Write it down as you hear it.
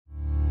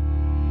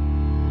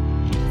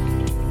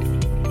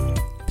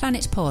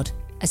Planet Pod,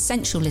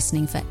 essential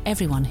listening for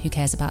everyone who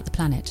cares about the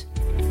planet.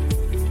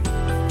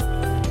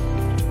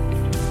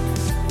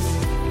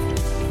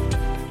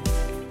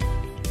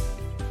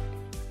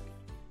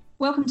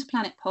 Welcome to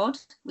Planet Pod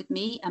with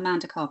me,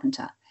 Amanda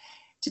Carpenter.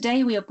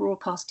 Today we are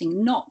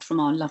broadcasting not from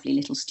our lovely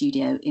little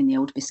studio in the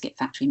old biscuit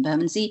factory in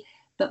Bermondsey,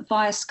 but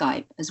via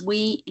Skype, as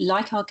we,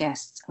 like our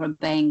guests, are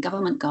obeying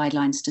government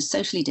guidelines to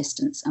socially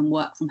distance and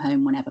work from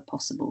home whenever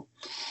possible.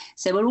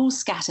 So we're all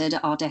scattered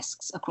at our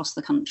desks across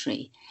the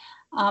country.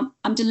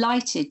 I'm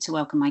delighted to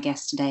welcome my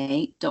guest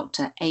today,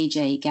 Dr.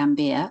 AJ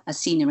Gambier, a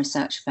Senior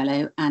Research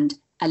Fellow, and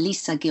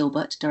Elisa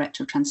Gilbert,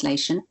 Director of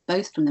Translation,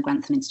 both from the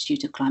Grantham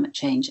Institute of Climate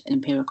Change at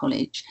Imperial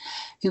College,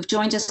 who've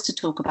joined us to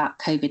talk about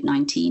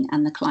COVID-19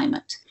 and the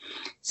climate.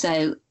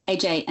 So,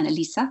 AJ and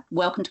Elisa,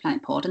 welcome to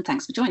Planet Pod and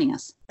thanks for joining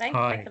us. Thanks,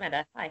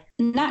 Amanda. Hi.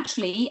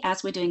 Naturally,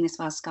 as we're doing this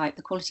via Skype,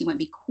 the quality won't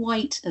be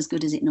quite as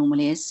good as it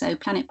normally is. So,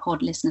 Planet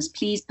Pod listeners,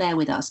 please bear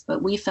with us.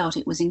 But we felt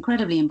it was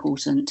incredibly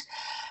important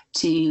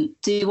to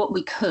do what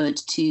we could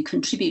to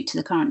contribute to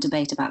the current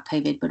debate about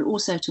COVID, but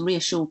also to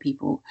reassure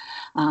people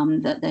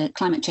that the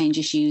climate change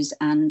issues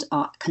and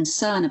our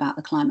concern about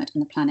the climate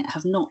and the planet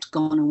have not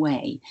gone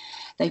away.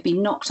 They've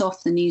been knocked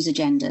off the news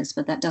agendas,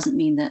 but that doesn't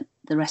mean that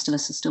the rest of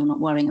us are still not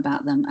worrying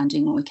about them and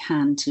doing what we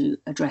can to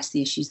address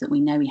the issues that we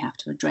know we have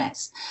to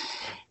address.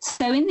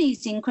 So in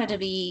these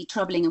incredibly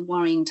troubling and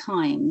worrying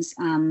times,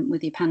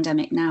 with the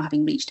pandemic now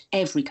having reached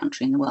every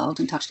country in the world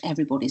and touched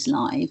everybody's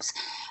lives,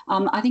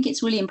 I think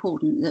it's really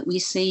important that we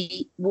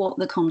see what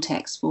the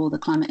context for the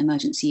climate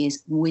emergency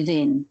is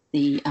within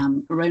the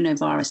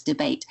coronavirus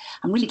debate.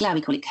 I'm really glad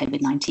we call it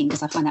COVID-19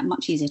 because I find that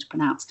much easier to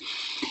pronounce.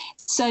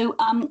 So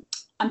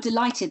I'm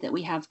delighted that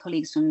we have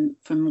colleagues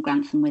from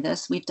Grantham with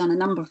us. We've done a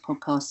number of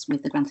podcasts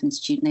with the Grantham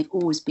Institute, and they've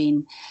always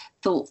been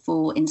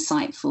thoughtful,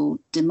 insightful,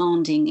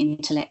 demanding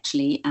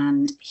intellectually,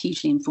 and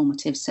hugely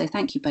informative. So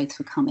thank you both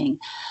for coming.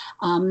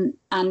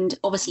 And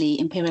obviously,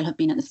 Imperial have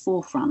been at the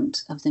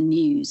forefront of the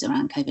news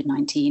around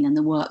COVID-19 and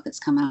the work that's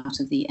come out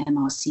of the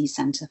MRC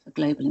Centre for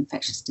Global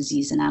Infectious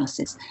Disease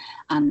Analysis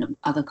and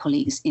other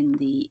colleagues in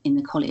the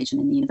college and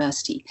in the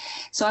university.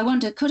 So I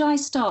wonder, could I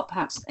start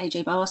perhaps,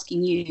 AJ, by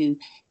asking you,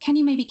 can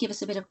you maybe give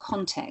us a bit of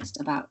context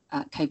about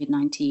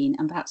COVID-19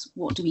 and perhaps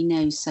what do we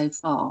know so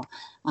far,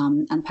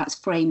 and perhaps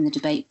frame the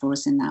debate for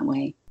us in that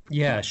way?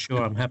 Yeah,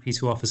 sure. I'm happy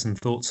to offer some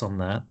thoughts on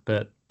that.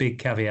 But big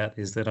caveat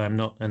is that I'm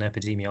not an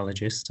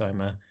epidemiologist. I'm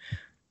a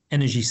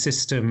energy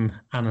system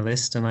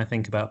analyst, and I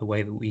think about the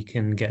way that we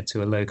can get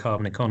to a low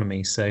carbon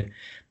economy. So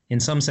in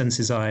some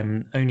senses,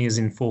 I'm only as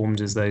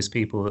informed as those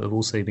people that have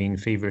also been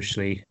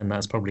feverishly, and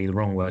that's probably the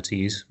wrong word to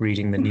use,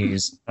 reading the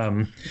news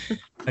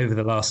over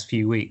the last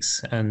few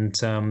weeks. And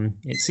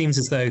it seems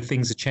as though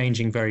things are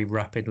changing very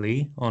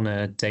rapidly on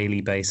a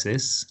daily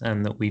basis,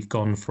 and that we've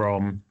gone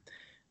from,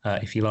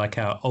 if you like,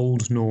 our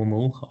old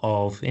normal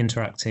of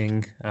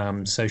interacting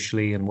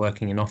socially and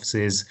working in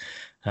offices,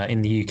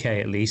 in the UK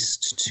at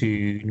least,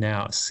 to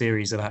now a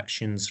series of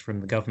actions from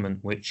the government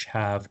which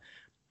have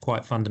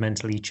quite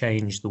fundamentally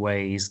changed the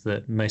ways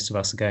that most of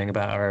us are going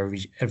about our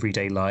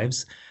everyday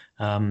lives.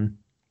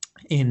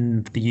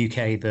 In the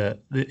UK,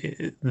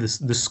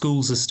 the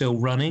schools are still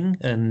running,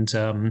 and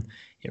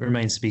it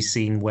remains to be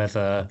seen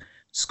whether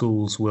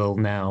schools will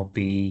now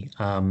be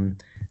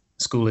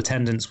school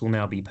attendance will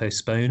now be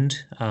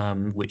postponed,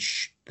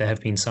 which there have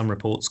been some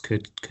reports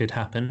could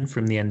happen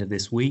from the end of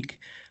this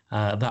week.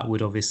 That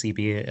would obviously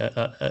be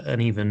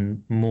an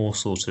even more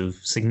sort of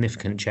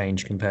significant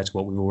change compared to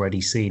what we've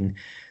already seen.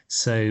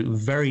 So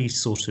very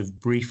sort of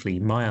briefly,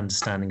 my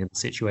understanding of the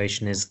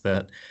situation is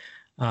that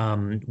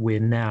we're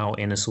now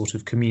in a sort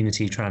of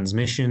community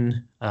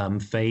transmission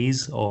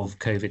phase of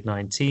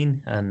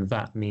COVID-19, and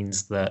that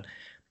means that,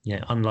 you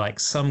know,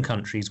 unlike some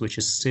countries which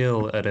are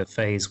still at a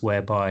phase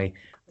whereby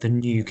the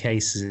new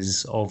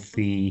cases of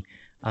the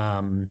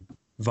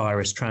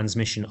virus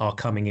transmission are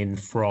coming in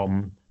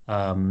from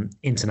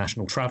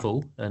international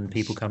travel and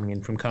people coming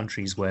in from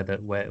countries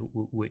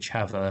which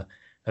have a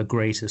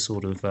greater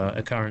sort of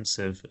occurrence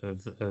of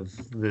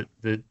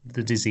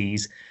the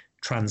disease,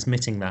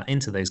 transmitting that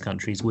into those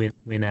countries. We're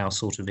now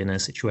sort of in a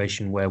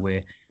situation where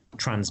we're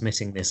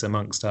transmitting this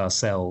amongst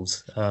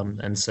ourselves,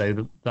 and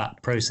so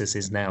that process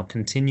is now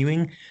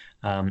continuing,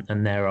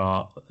 and there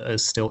are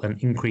still an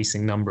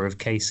increasing number of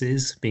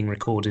cases being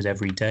recorded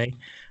every day.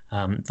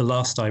 The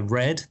last I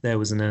read, there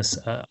was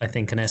I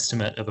think an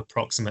estimate of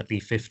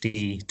approximately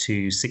 50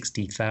 to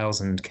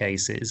 60,000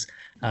 cases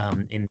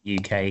in the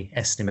UK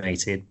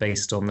estimated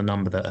based on the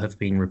number that have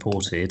been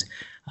reported.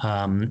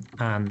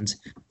 And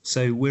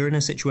so we're in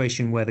a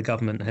situation where the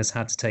government has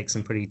had to take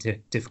some pretty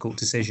difficult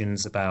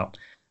decisions about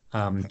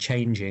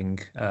changing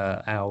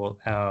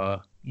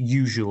our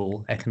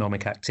usual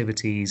economic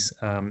activities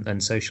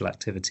and social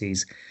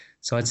activities.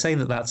 So I'd say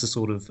that that's a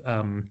sort of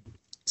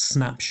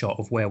snapshot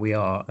of where we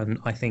are, and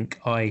I think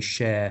I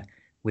share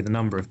with a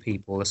number of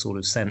people a sort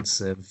of sense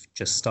of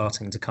just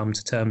starting to come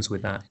to terms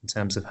with that in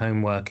terms of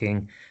home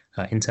working,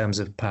 in terms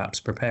of perhaps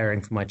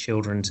preparing for my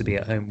children to be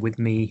at home with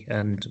me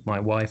and my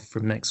wife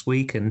from next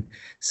week, and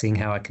seeing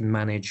how I can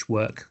manage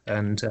work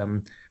and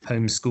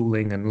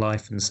homeschooling and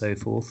life and so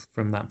forth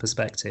from that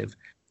perspective.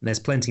 And there's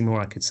plenty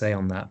more I could say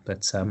on that,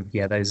 but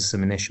yeah, those are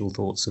some initial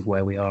thoughts of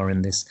where we are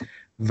in this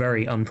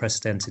very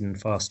unprecedented and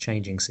fast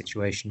changing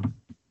situation.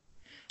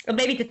 Well,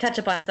 maybe to touch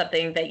upon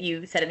something that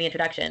you said in the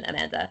introduction,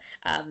 Amanda,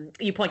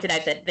 you pointed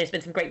out that there's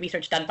been some great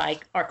research done by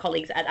our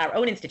colleagues at our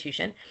own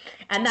institution,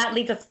 and that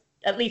leads us,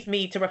 at least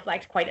me, to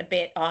reflect quite a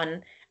bit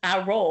on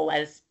our role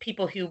as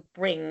people who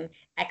bring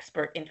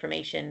expert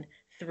information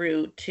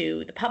through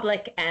to the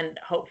public and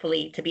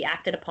hopefully to be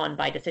acted upon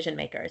by decision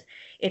makers.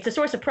 It's a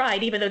source of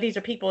pride, even though these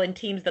are people in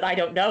teams that I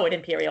don't know at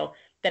Imperial,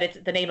 that it's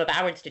the name of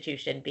our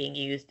institution being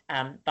used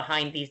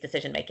behind these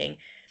decision making.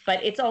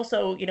 But it's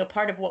also,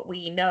 part of what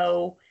we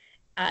know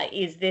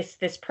is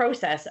this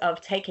process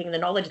of taking the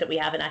knowledge that we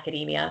have in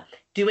academia,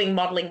 doing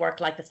modeling work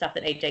like the stuff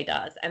that AJ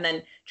does, and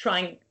then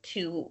trying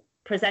to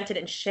present it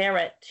and share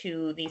it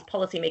to these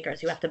policymakers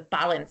who have to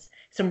balance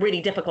some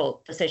really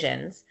difficult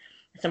decisions,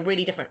 some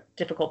really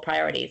difficult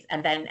priorities,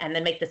 and then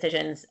make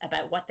decisions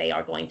about what they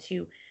are going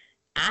to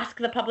ask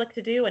the public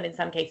to do, and in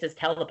some cases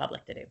tell the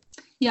public to do.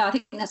 Yeah, I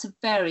think that's a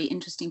very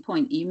interesting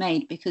point you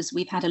made, because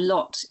we've had a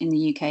lot in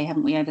the UK,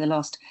 haven't we, over the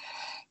last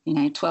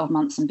 12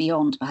 months and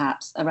beyond,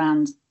 perhaps,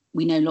 around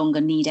we no longer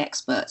need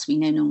experts. We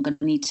no longer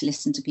need to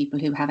listen to people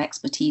who have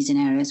expertise in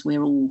areas.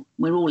 We're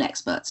all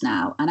experts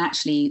now, and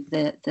actually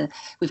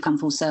we've come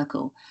full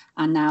circle.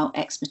 And now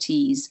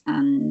expertise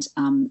and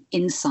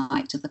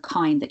insight of the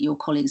kind that your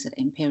colleagues at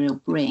Imperial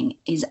bring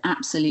is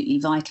absolutely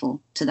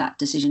vital to that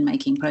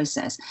decision-making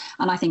process.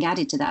 And I think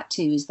added to that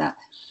too is that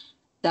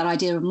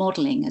idea of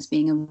modelling as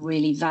being a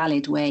really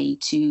valid way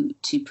to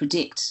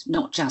predict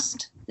not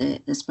just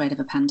the spread of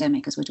a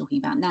pandemic, as we're talking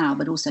about now,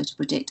 but also to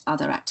predict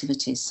other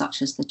activities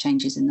such as the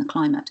changes in the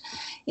climate.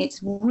 It's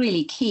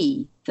really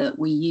key that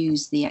we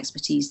use the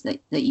expertise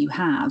that you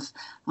have,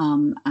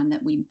 and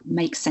that we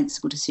make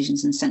sensible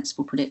decisions and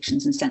sensible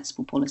predictions and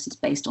sensible policies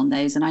based on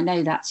those. And I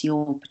know that's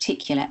your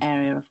particular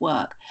area of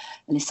work,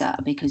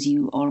 Alyssa, because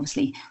you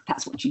obviously,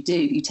 that's what you do.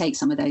 You take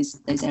some of those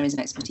areas of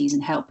expertise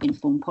and help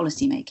inform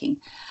policy making.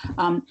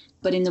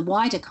 But in the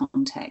wider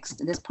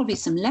context, there's probably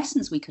some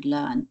lessons we could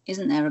learn,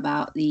 isn't there,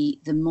 about the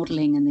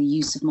modelling and the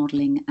use of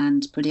modelling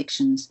and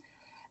predictions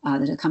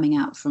that are coming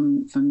out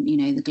from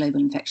the Global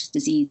Infectious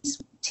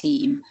Disease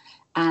team,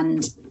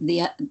 and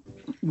the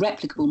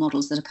replicable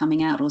models that are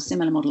coming out, or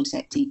similar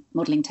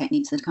modelling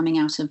techniques that are coming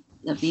out of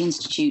the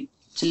Institute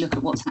to look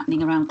at what's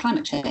happening around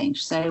climate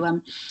change. So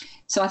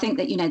I think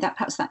that that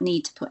perhaps that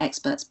need to put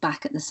experts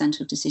back at the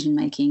centre of decision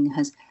making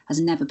has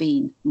never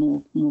been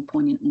more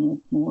poignant,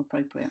 more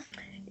appropriate.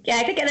 Yeah,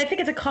 I think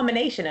it's a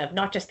combination of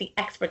not just the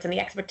experts and the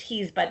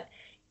expertise, but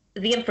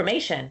the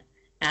information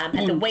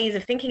and the ways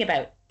of thinking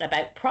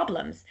about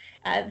problems.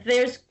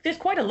 There's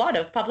quite a lot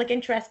of public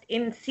interest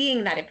in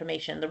seeing that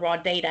information, the raw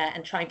data,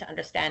 and trying to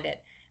understand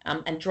it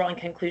and drawing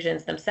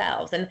conclusions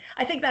themselves. And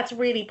I think that's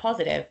really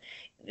positive.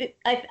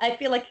 I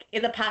feel like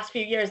in the past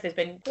few years, there's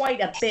been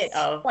quite a bit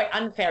of quite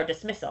unfair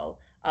dismissal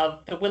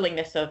of the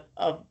willingness of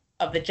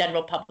the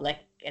general public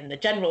and the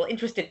general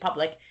interested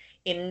public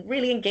in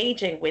really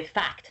engaging with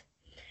fact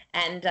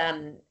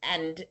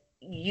and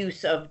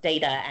use of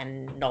data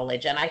and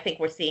knowledge. And I think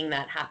we're seeing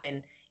that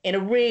happen in a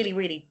really,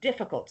 really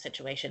difficult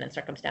situation and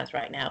circumstance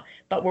right now.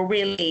 But we're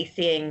really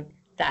seeing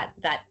that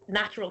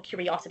natural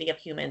curiosity of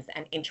humans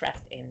and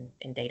interest in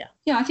data.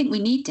 Yeah, I think we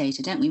need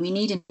data, don't we? We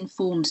need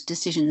informed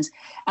decisions.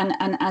 And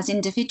as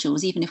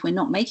individuals, even if we're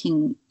not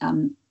making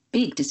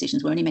big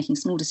decisions, we're only making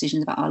small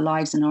decisions about our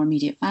lives and our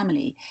immediate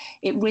family,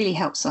 it really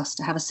helps us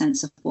to have a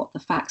sense of what the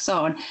facts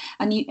are.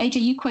 And you,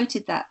 AJ, you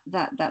quoted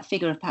that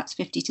figure of perhaps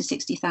 50 to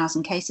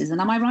 60,000 cases. And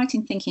am I right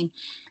in thinking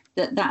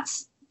that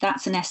that's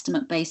an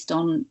estimate based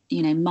on,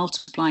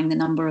 multiplying the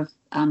number of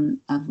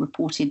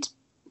reported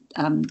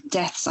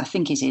deaths, I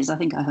think it is. I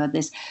think I heard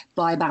this,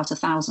 by about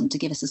 1,000 to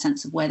give us a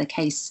sense of where the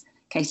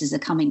cases are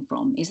coming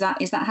from. Is that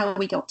how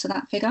we got to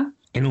that figure?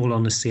 In all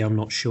honesty, I'm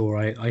not sure.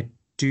 I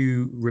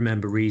do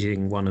remember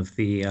reading one of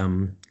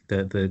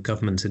the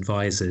government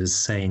advisors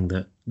saying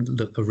that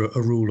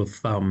a rule of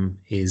thumb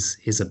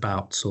is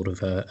about sort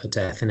of a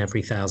death in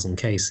every 1,000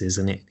 cases,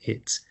 and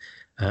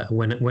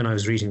when I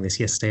was reading this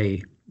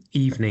yesterday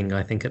evening,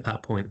 I think at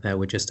that point there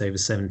were just over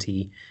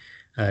 70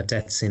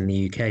 deaths in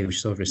the UK, which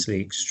is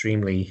obviously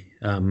extremely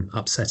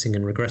upsetting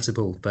and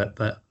regrettable, but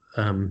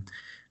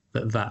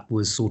that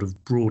was sort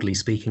of broadly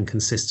speaking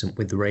consistent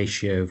with the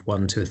ratio of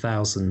 1 to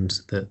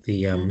 1,000 that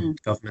the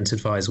government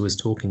advisor was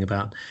talking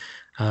about.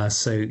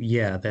 So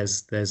yeah,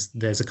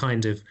 there's a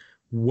kind of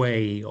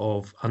way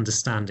of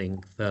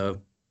understanding the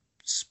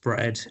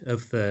spread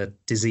of the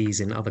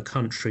disease in other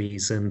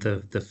countries and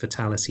the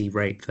fatality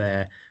rate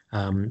there,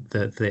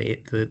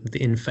 the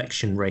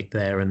infection rate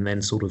there, and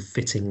then sort of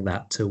fitting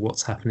that to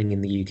what's happening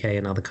in the UK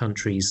and other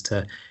countries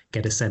to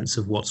get a sense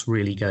of what's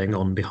really going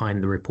on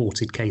behind the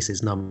reported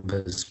cases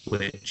numbers,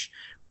 which,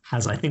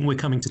 as I think we're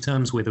coming to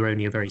terms with, are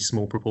only a very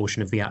small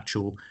proportion of the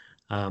actual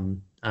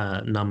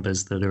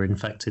numbers that are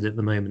infected at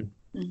the moment.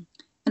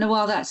 And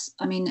while that's,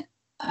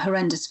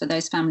 horrendous for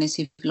those families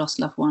who've lost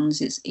loved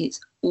ones, it's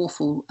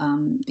awful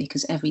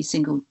because every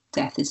single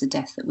death is a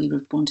death that we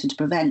would have wanted to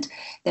prevent.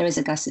 There is,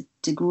 I guess, a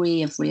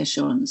degree of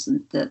reassurance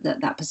and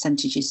that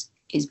percentage is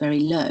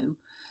very low.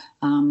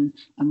 And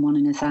 1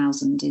 in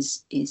 1,000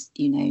 is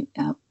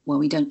well,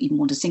 we don't even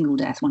want a single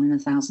death. 1 in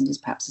 1,000 is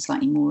perhaps a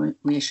slightly more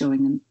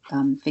reassuring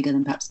figure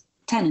than perhaps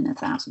 10 in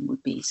 1,000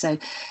 would be. So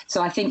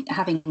I think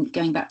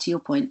going back to your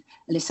point,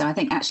 Alyssa, I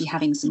think actually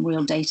having some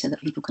real data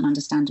that people can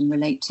understand and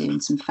relate to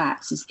and some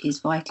facts is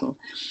vital.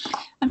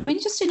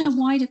 Just in a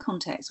wider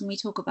context, when we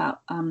talk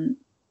about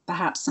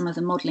perhaps some of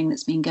the modelling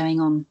that's been going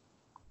on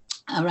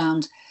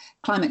around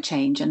climate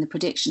change and the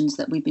predictions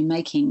that we've been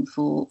making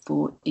for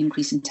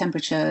increasing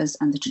temperatures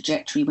and the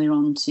trajectory we're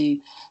on to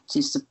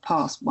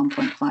surpass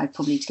 1.5,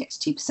 probably to get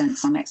to 2%.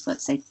 Some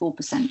experts say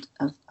 4%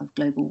 of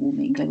global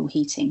warming, global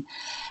heating.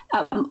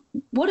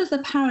 What are the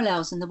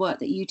parallels in the work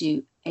that you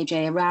do,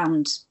 AJ,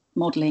 around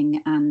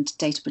modelling and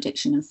data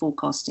prediction and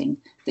forecasting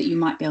that you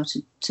might be able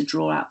to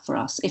draw out for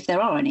us? If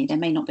there are any, there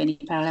may not be any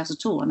parallels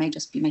at all. I may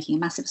just be making a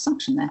massive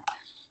assumption there.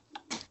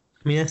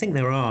 I think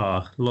there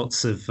are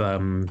lots of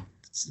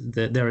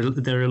there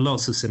are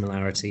lots of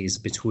similarities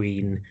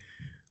between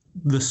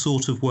the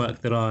sort of work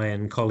that I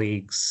and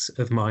colleagues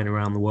of mine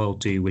around the world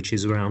do, which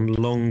is around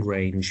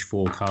long-range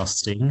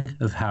forecasting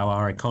of how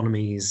our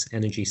economies,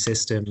 energy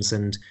systems,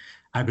 and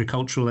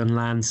agricultural and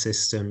land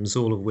systems,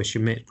 all of which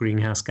emit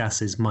greenhouse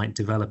gases, might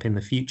develop in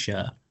the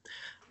future,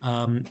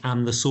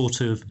 and the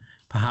sort of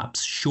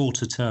perhaps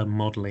shorter-term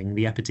modelling,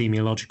 the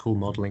epidemiological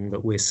modelling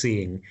that we're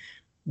seeing.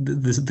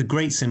 The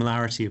great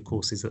similarity, of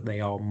course, is that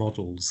they are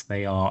models.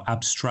 They are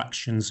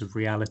abstractions of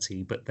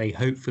reality, but they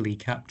hopefully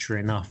capture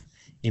enough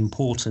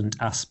important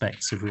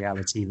aspects of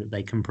reality that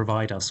they can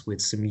provide us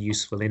with some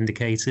useful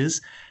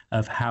indicators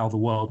of how the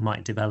world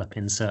might develop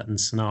in certain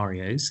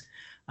scenarios.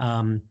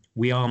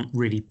 We aren't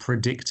really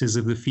predictors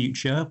of the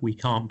future. We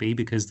can't be,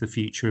 because the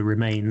future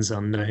remains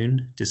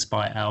unknown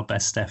despite our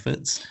best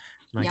efforts.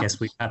 And I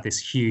guess we've had this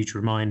huge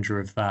reminder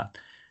of that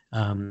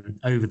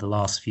over the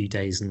last few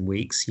days and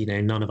weeks.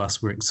 None of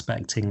us were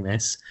expecting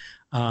this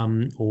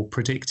or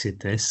predicted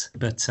this,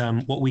 but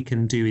what we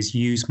can do is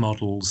use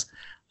models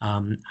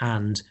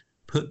and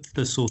put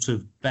the sort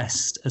of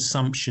best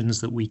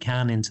assumptions that we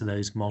can into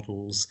those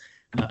models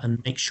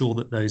and make sure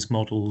that those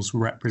models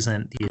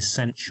represent the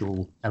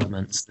essential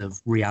elements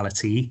of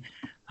reality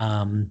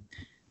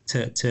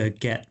to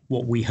get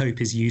what we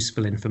hope is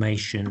useful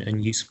information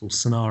and useful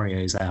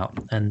scenarios out.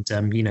 And,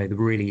 the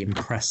really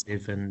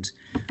impressive and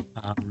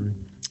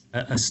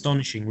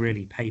astonishing,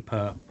 really,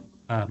 paper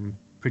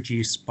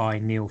produced by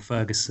Neil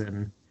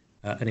Ferguson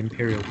at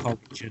Imperial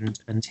College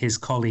and his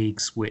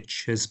colleagues,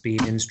 which has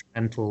been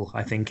instrumental,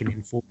 I think, in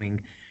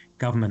informing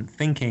government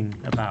thinking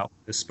about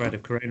the spread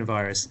of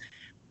coronavirus,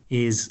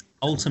 is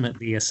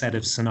ultimately a set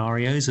of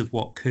scenarios of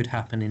what could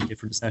happen in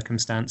different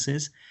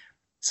circumstances.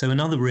 So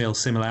another real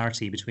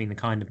similarity between the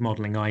kind of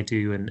modelling I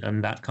do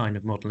and that kind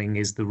of modelling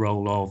is the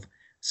role of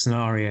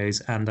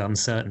scenarios and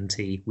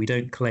uncertainty. We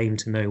don't claim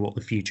to know what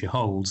the future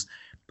holds,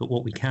 but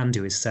what we can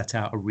do is set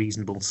out a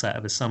reasonable set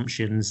of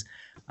assumptions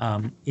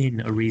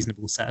in a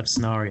reasonable set of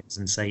scenarios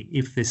and say,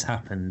 if this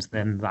happened,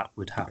 then that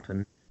would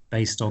happen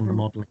based on the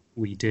modelling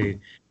we do.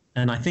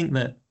 And I think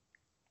that,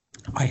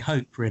 I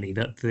hope really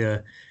that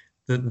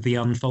the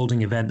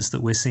unfolding events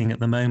that we're seeing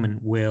at the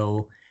moment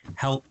will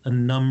help a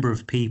number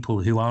of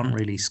people who aren't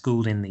really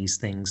schooled in these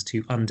things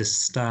to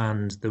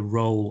understand the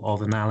role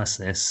of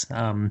analysis,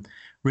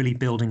 really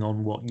building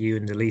on what you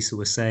and Elisa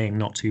were saying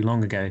not too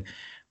long ago.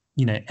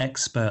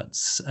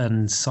 Experts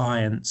and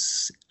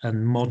science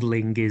and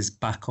modelling is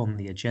back on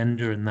the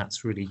agenda, and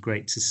that's really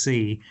great to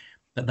see.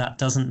 But that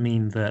doesn't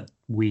mean that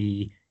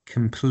we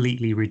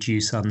completely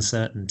reduce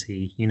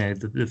uncertainty.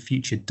 The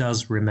future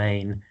does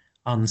remain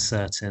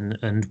uncertain,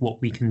 and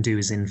what we can do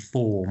is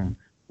inform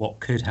what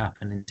could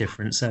happen in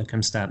different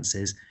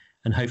circumstances.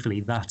 And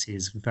hopefully that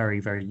is very,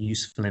 very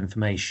useful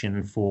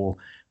information for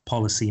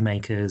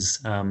policymakers,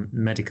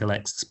 medical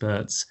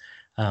experts,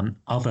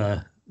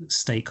 other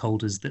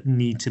stakeholders that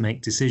need to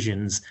make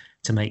decisions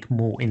to make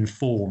more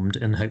informed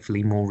and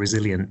hopefully more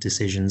resilient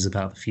decisions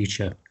about the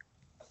future.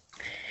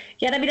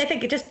 Yeah, I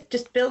think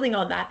just building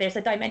on that, there's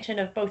a dimension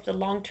of both the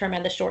long-term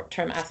and the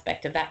short-term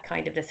aspect of that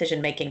kind of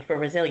decision-making for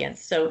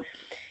resilience. So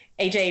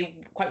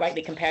AJ quite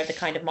rightly compared the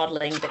kind of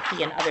modelling that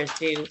he and others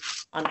do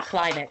on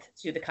climate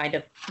to the kind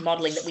of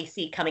modelling that we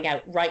see coming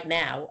out right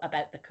now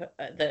about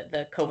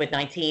the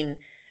COVID-19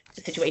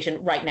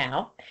 situation right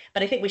now.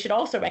 But I think we should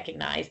also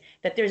recognise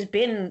that there's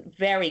been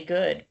very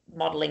good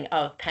modelling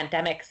of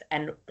pandemics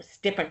and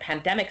different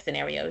pandemic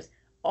scenarios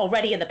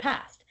already in the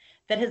past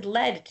that has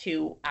led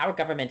to our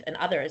government and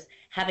others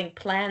having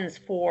plans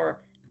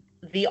for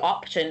the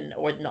option,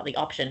 or not the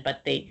option,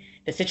 but the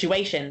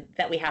situation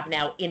that we have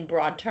now in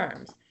broad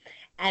terms.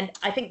 And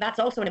I think that's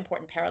also an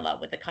important parallel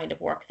with the kind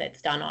of work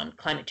that's done on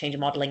climate change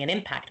modelling and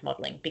impact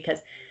modelling, because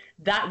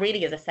that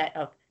really is a set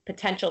of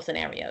potential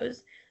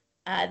scenarios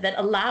that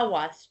allow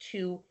us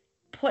to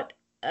put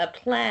a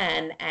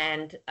plan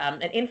and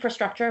an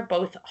infrastructure,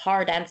 both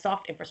hard and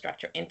soft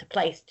infrastructure, into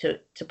place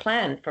to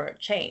plan for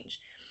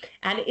change.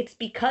 And it's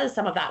because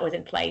some of that was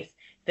in place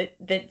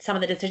that some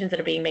of the decisions that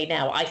are being made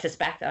now, I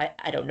suspect,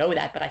 I don't know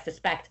that, but I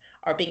suspect,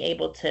 are being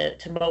able to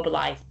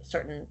mobilize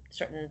certain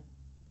sort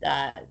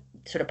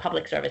of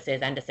public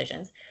services and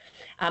decisions.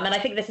 And I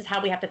think this is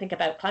how we have to think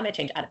about climate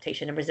change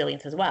adaptation and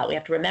resilience as well. We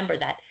have to remember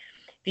that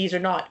these are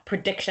not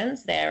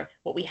predictions. They're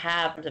what we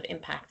have in terms of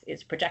impacts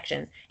is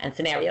projections and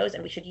scenarios,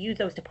 and we should use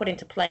those to put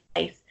into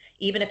place,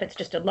 even if it's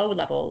just a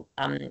low-level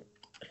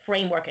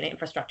framework and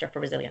infrastructure for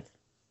resilience.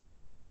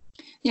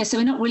 Yeah, so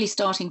we're not really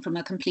starting from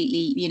a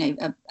completely,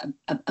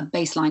 a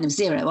baseline of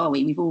zero, are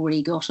we? We've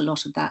already got a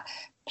lot of that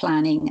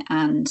planning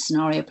and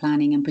scenario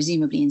planning, and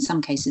presumably in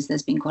some cases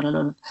there's been quite a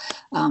lot of,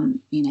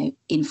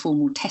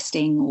 informal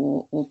testing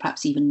or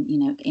perhaps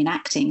even,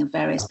 enacting of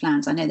various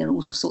plans. I know there are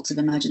all sorts of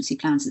emergency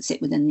plans that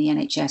sit within the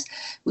NHS,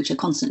 which are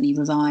constantly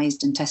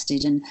revised and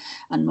tested and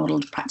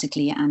modelled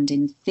practically and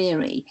in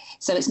theory.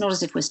 So it's not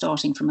as if we're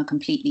starting from a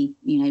completely,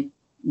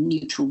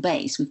 neutral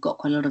base. We've got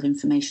quite a lot of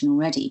information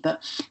already,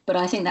 but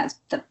I think that's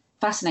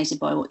fascinated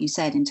by what you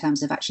said in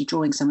terms of actually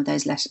drawing some of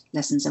those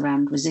lessons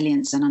around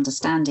resilience and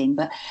understanding.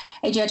 But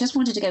AJ, I just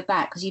wanted to go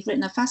back because you've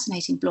written a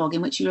fascinating blog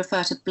in which you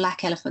refer to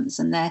black elephants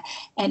and their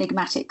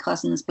enigmatic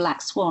cousins,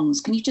 black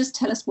swans. Can you just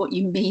tell us what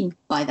you mean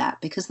by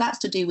that? Because that's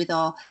to do with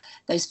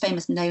those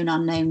famous known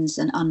unknowns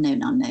and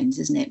unknown unknowns,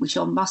 isn't it? Which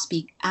must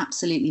be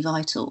absolutely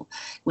vital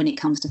when it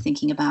comes to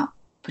thinking about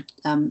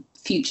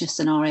future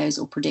scenarios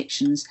or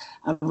predictions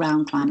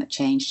around climate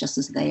change, just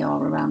as they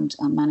are around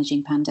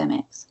managing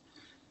pandemics.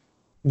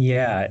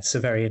 Yeah, it's a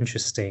very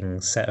interesting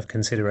set of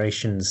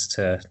considerations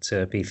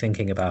to be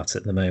thinking about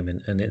at the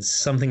moment. And it's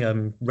something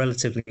I'm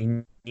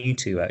relatively new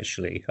to,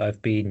 actually.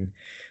 I've been,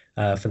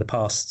 for the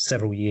past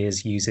several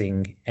years,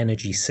 using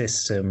energy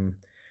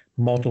system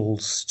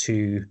models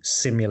to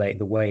simulate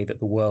the way that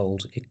the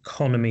world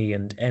economy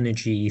and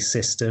energy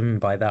system,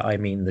 by that I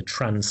mean the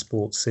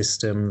transport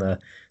system, the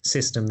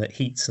system that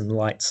heats and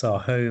lights our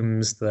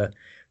homes, the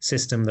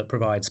system that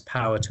provides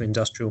power to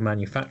industrial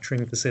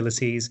manufacturing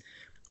facilities,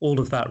 all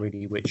of that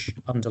really, which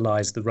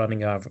underlies the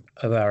running of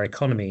our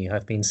economy.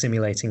 I've been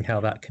simulating how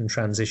that can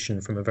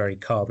transition from a very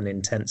carbon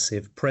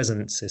intensive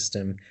present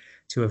system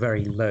to a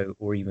very low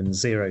or even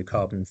zero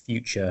carbon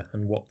future,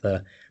 and what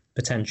the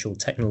potential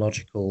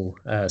technological,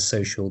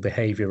 social,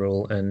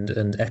 behavioral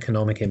and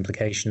economic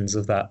implications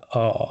of that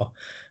are.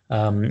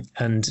 And,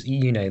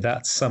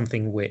 that's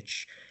something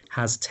which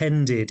has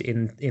tended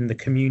in the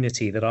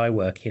community that I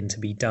work in to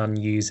be done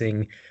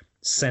using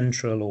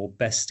central or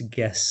best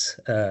guess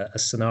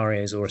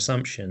scenarios or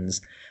assumptions.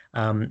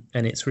 And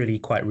it's really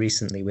quite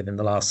recently, within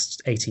the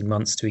last 18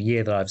 months to a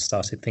year, that I've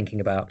started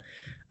thinking about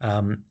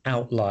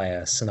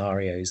outlier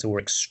scenarios or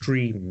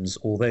extremes,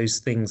 or those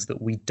things that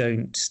we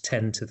don't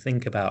tend to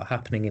think about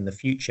happening in the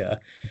future,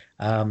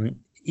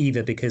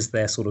 either because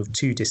they're sort of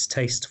too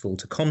distasteful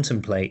to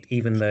contemplate,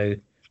 even though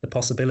the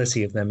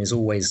possibility of them is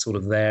always sort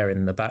of there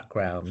in the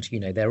background.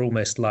 They're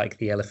almost like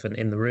the elephant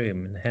in the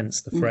room, and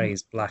hence the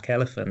phrase black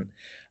elephant,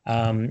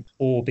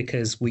 or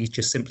because we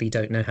just simply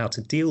don't know how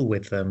to deal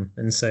with them.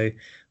 And so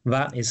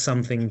that is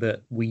something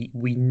that we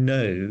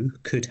know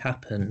could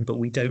happen, but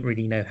we don't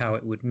really know how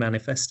it would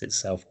manifest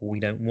itself, or we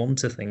don't want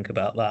to think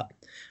about that.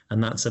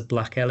 And that's a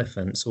black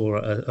elephant, or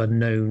a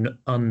known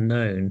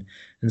unknown.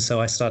 And so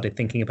I started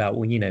thinking about,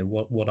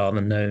 what are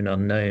the known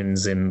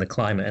unknowns in the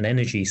climate and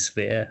energy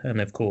sphere?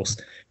 And of course,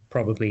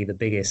 probably the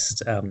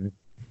biggest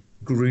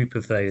group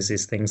of those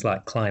is things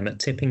like climate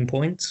tipping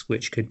points,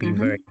 which could be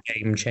very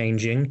game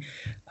changing.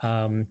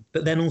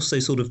 But then also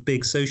sort of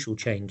big social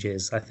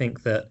changes. I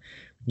think that,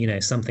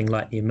 something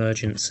like the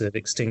emergence of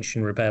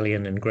Extinction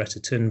Rebellion and Greta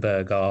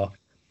Thunberg are,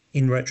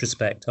 in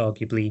retrospect,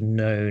 arguably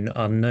known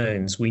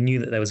unknowns. We knew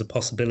that there was a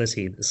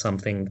possibility that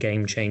something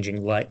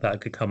game-changing like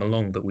that could come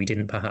along, but we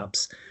didn't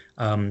perhaps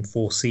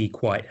foresee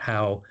quite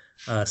how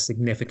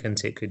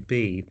significant it could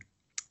be.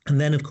 And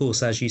then, of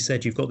course, as you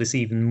said, you've got this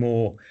even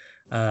more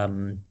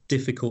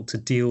difficult to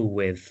deal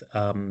with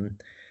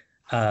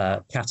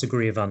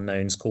category of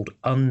unknowns called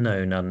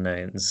unknown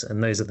unknowns.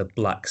 And those are the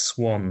black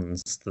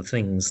swans, the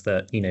things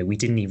that, we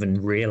didn't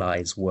even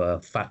realize were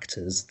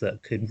factors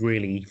that could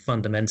really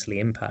fundamentally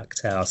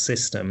impact our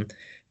system.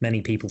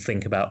 Many people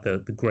think about the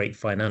great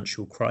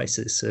financial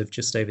crisis of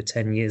just over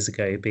 10 years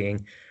ago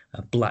being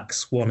a black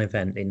swan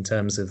event in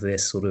terms of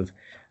this sort of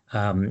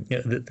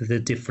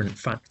the different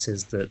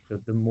factors that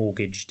the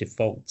mortgage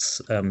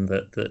defaults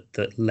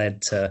that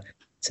led to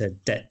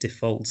debt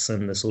defaults,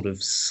 and the sort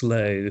of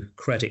slow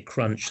credit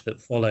crunch that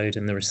followed,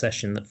 and the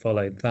recession that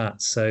followed that.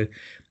 So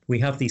we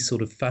have these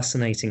sort of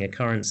fascinating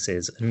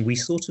occurrences, and we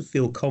sort of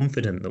feel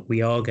confident that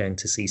we are going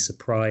to see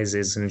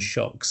surprises and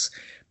shocks,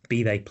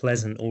 be they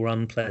pleasant or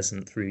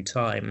unpleasant, through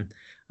time.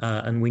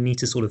 And we need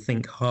to sort of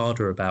think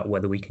harder about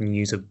whether we can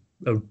use a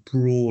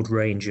broad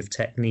range of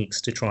techniques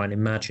to try and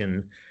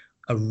imagine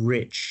a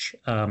rich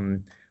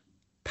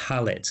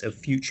palette of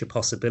future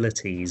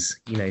possibilities,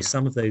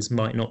 some of those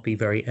might not be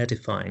very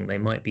edifying. They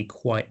might be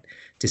quite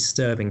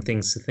disturbing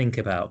things to think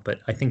about. But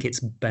I think it's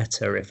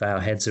better if our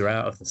heads are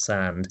out of the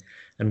sand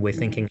and we're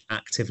thinking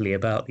actively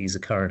about these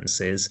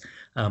occurrences,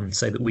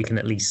 so that we can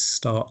at least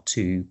start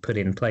to put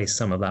in place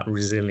some of that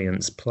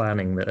resilience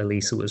planning that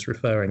Elisa was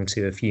referring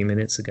to a few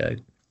minutes ago.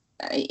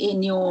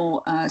 In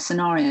your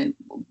scenario,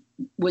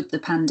 would the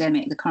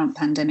current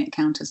pandemic,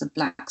 count as a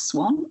black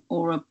swan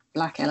or a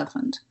black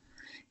elephant?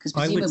 Because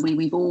presumably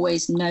we've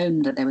always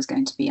known that there was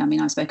going to be. I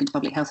mean, I've spoken to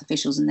public health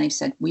officials and they've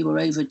said we were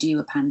overdue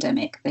a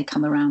pandemic. They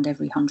come around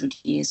every 100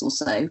 years or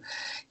so,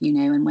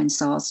 and when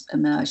SARS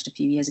emerged a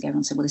few years ago,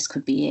 everyone said, well, this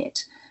could be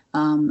it.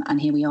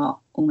 And here we are,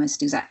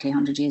 almost exactly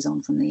 100 years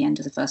on from the end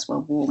of the First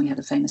World War. We had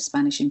the famous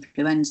Spanish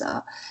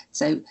influenza.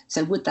 So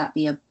would that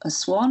be a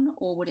swan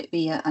or would it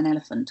be an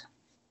elephant?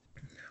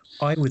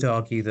 I would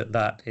argue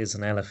that is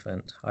an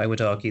elephant. I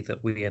would argue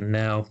that we are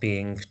now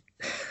being,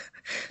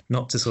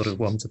 not to sort of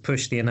want to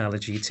push the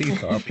analogy too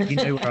far, but you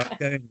know where I'm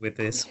going with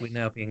this. We're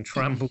now being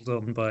trampled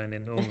on by an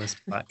enormous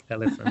black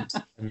elephant.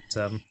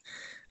 And,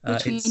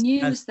 which we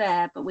knew was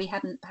there, but we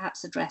hadn't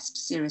perhaps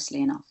addressed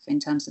seriously enough in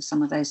terms of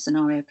some of those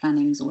scenario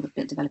plannings or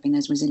developing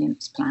those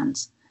resilience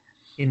plans.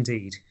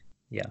 Indeed,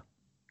 yeah.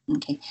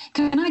 Okay.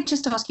 Can I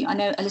just ask you, I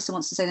know Elisa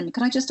wants to say them,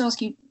 can I just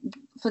ask you,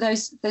 for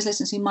those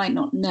listeners who might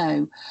not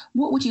know,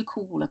 what would you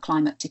call a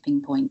climate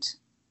tipping point?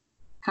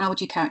 How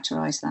would you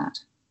characterise that?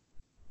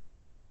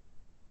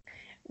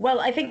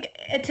 Well, I think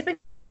a tipping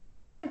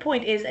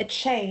point is a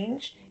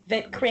change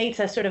that creates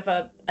a sort of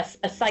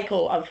a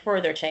cycle of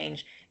further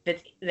change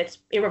that's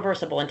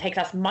irreversible and takes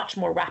us much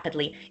more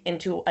rapidly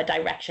into a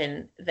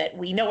direction that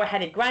we know we're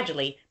headed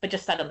gradually, but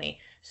just suddenly.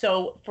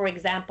 So, for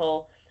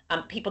example,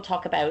 people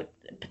talk about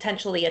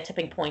potentially a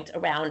tipping point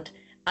around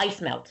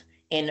ice melt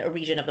in a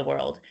region of the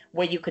world,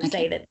 where you could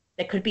say that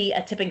there could be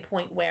a tipping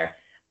point where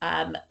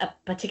a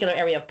particular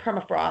area of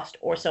permafrost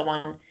or so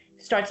on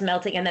starts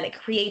melting, and then it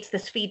creates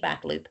this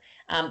feedback loop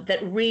that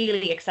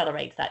really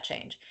accelerates that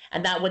change.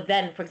 And that would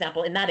then, for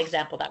example, in that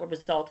example, that would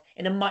result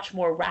in a much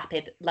more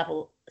rapid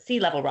sea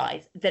level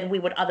rise than we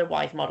would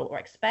otherwise model or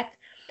expect.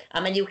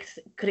 And you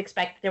could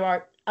expect there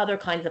are other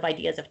kinds of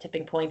ideas of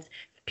tipping points.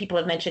 People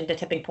have mentioned a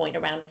tipping point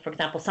around, for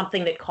example,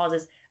 something that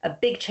causes a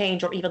big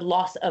change or even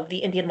loss of the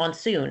Indian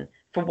monsoon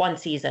for one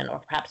season or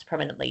perhaps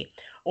permanently,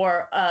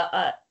 or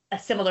a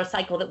similar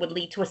cycle that would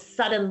lead to a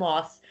sudden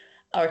loss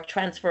or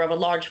transfer of a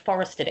large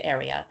forested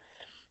area.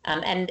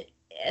 And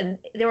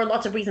there are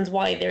lots of reasons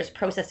why there's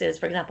processes,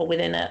 for example,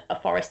 within a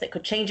forest that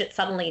could change it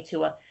suddenly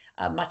to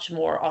a much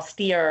more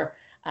austere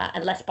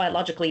and less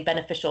biologically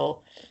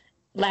beneficial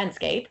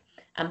landscape.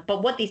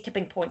 But what these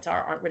tipping points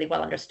aren't really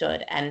well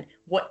understood, and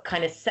what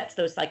kind of sets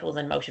those cycles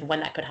in motion when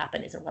that could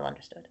happen isn't well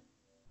understood.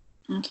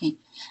 Okay.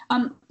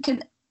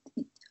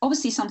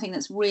 Obviously, something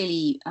that's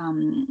really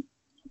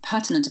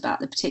pertinent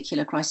about the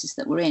particular crisis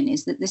that we're in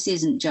is that this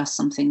isn't just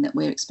something that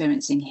we're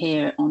experiencing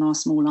here on our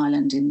small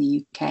island in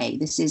the UK.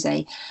 This is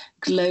a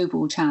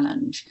global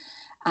challenge,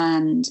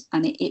 and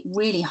it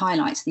really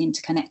highlights the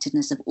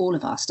interconnectedness of all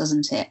of us,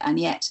 doesn't it? And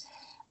yet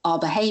our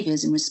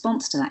behaviours in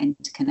response to that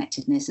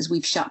interconnectedness is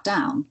we've shut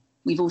down.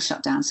 We've all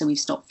shut down. So we've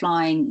stopped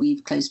flying,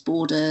 we've closed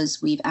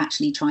borders, we've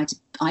actually tried to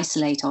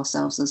isolate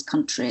ourselves as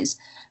countries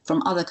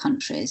from other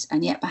countries.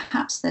 And yet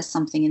perhaps there's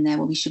something in there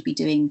where we should be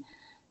doing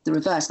the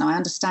reverse. Now, I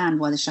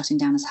understand why the shutting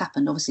down has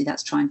happened. Obviously,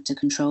 that's trying to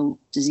control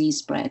disease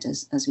spread,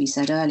 as we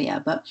said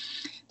earlier. But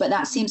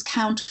that seems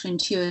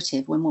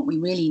counterintuitive when what we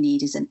really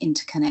need is an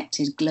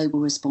interconnected global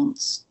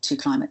response to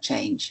climate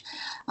change.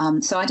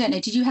 So I don't know,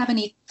 did you have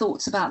any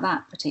thoughts about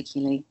that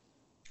particularly?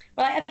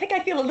 Well, I think I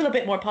feel a little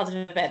bit more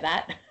positive about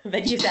that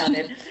than you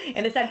sounded,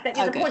 in the sense that,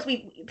 of course,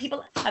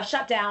 people have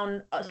shut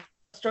down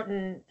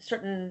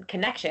certain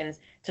connections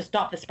to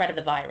stop the spread of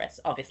the virus,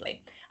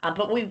 obviously.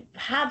 But we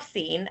have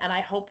seen, and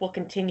I hope will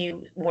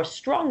continue more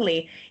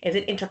strongly, is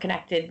an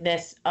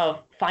interconnectedness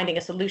of finding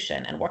a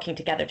solution and working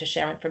together to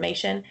share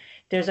information.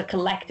 There's a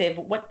collective,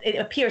 what it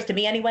appears to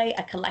me anyway,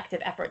 a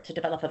collective effort to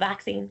develop a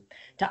vaccine,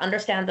 to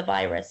understand the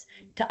virus,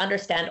 to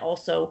understand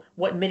also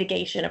what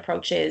mitigation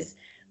approaches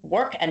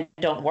work and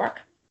don't work,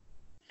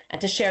 and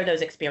to share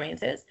those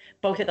experiences,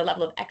 both at the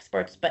level of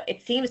experts, but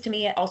it seems to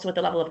me also at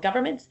the level of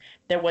governments.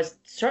 There was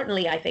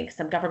certainly, I think,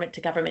 some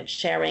government-to-government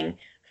sharing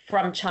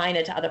from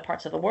China to other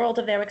parts of the world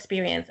of their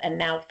experience, and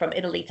now from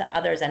Italy to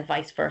others and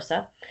vice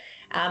versa.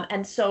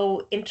 And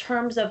so in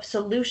terms of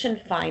solution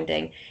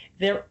finding,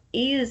 there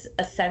is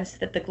a sense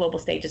that the global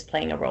stage is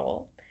playing a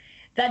role.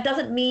 That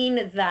doesn't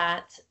mean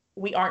that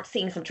we aren't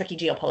seeing some tricky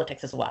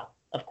geopolitics as well.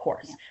 Of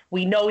course,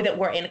 we know that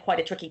we're in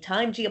quite a tricky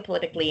time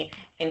geopolitically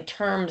in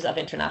terms of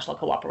international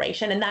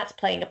cooperation, and that's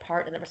playing a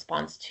part in the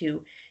response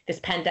to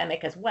this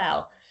pandemic as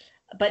well.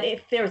 But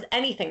if there's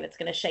anything that's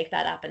going to shake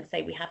that up and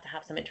say we have to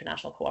have some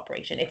international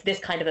cooperation, it's this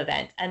kind of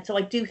event. And so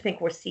I do think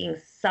we're seeing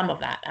some of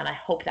that, and I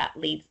hope that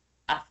leads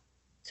us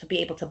to be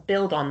able to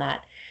build on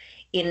that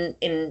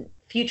in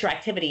future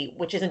activity,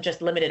 which isn't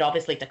just limited,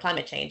 obviously, to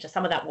climate change.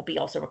 Some of that will be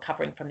also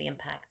recovering from the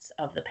impacts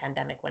of the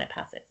pandemic when it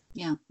passes.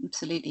 Yeah,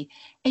 absolutely.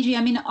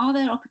 Adrian, I mean, are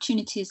there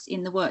opportunities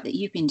in the work that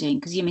you've been doing?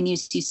 Because, I mean, you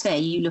say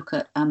you look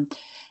at,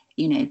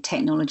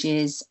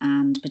 technologies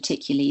and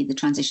particularly the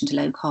transition to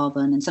low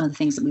carbon and some of the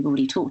things that we've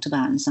already talked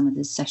about in some of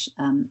the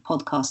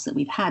podcasts that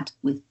we've had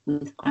with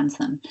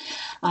Grantham.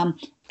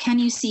 Can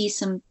you see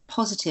some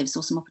positives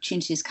or some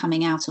opportunities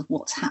coming out of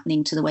what's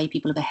happening to the way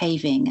people are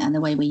behaving and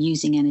the way we're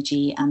using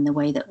energy and the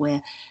way that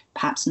we're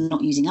perhaps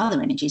not using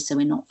other energies, so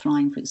we're not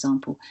flying, for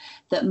example,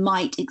 that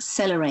might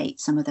accelerate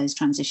some of those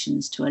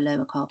transitions to a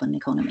lower carbon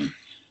economy?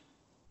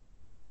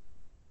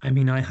 I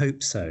mean, I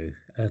hope so.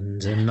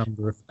 And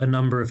a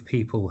number of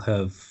people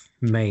have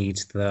made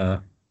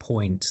the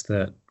point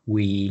that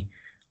we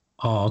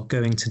are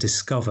going to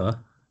discover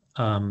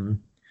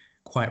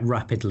quite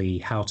rapidly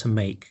how to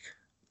make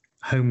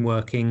home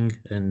working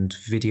and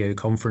video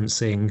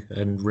conferencing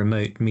and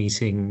remote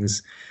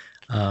meetings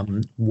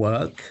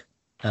work,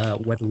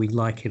 whether we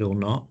like it or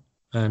not.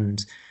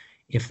 And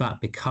if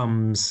that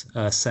becomes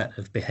a set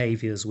of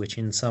behaviors which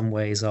in some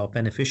ways are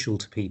beneficial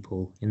to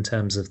people in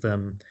terms of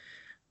them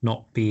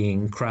not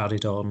being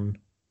crowded on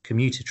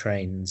commuter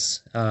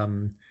trains,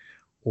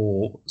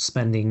 or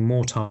spending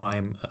more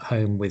time at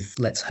home with,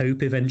 let's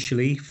hope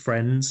eventually,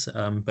 friends,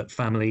 but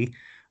family,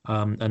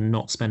 and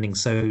not spending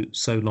so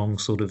long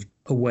sort of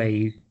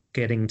away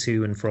getting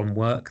to and from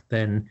work,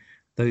 then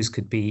those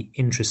could be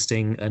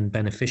interesting and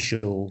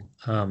beneficial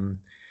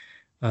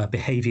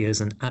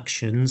behaviors and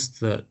actions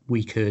that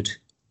we could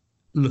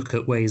look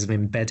at ways of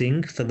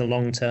embedding for the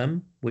long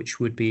term,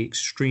 which would be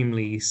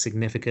extremely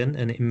significant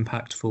and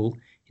impactful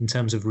in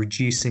terms of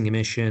reducing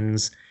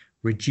emissions,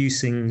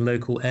 reducing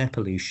local air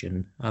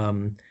pollution,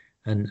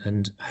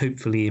 and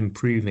hopefully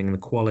improving the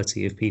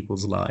quality of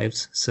people's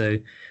lives. So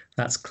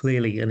that's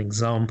clearly an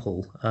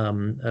example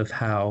of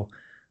how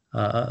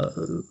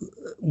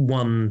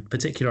one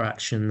particular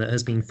action that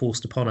has been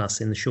forced upon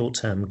us in the short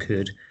term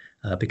could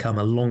become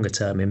a longer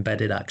term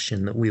embedded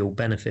action that we all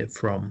benefit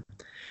from.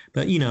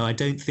 But, I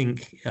don't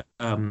think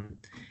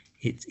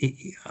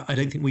I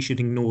don't think we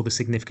should ignore the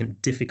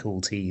significant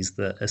difficulties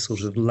that a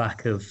sort of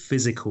lack of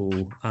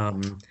physical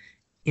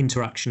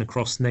interaction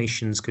across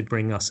nations could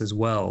bring us as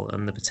well,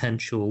 and the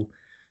potential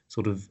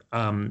sort of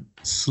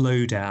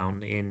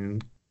slowdown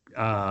in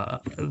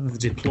the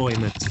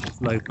deployment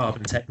of low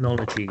carbon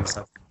technologies.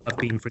 I've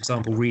been, for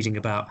example, reading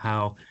about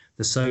how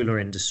the solar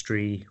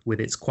industry,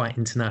 with its quite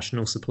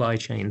international supply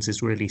chains,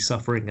 is really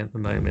suffering at the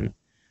moment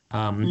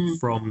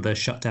from the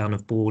shutdown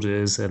of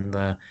borders and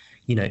the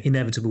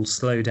inevitable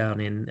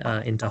slowdown in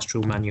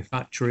industrial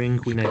manufacturing.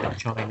 We know that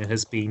China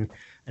has been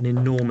an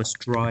enormous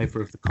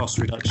driver of the cost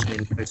reduction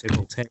in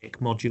photovoltaic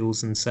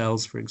modules and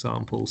cells, for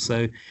example.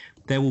 So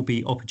there will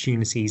be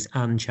opportunities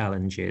and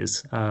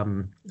challenges.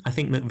 I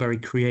think that very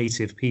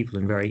creative people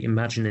and very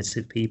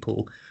imaginative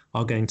people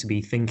are going to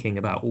be thinking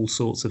about all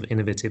sorts of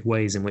innovative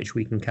ways in which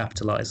we can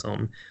capitalize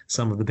on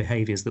some of the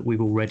behaviors that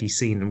we've already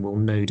seen and will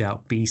no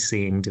doubt be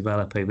seeing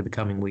develop over the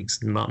coming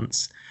weeks and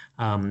months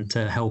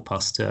to help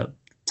us to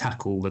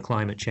tackle the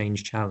climate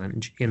change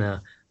challenge in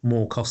a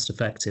more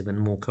cost-effective and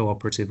more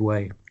cooperative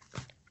way.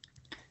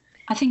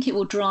 I think it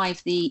will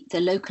drive the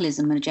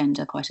localism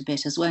agenda quite a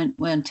bit,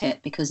 won't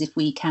it? Because if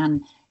we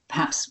can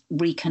perhaps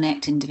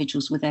reconnect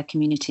individuals with their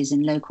communities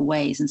in local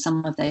ways, and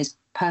some of those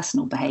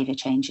personal behaviour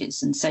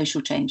changes and social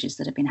changes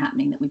that have been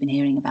happening that we've been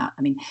hearing about.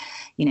 I mean,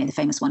 the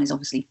famous one is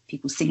obviously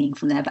people singing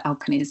from their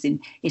balconies in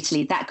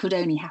Italy. That could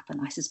only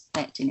happen, I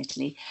suspect, in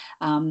Italy,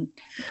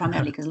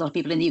 primarily because a lot of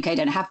people in the UK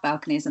don't have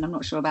balconies, and I'm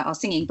not sure about our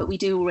singing, but we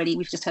do already.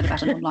 We've just heard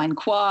about an online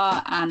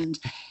choir and,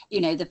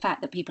 the fact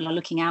that people are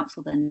looking out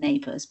for their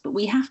neighbours. But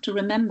we have to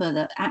remember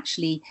that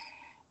actually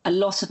a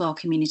lot of our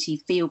community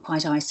feel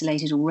quite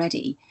isolated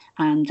already,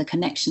 and the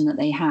connection that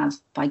they have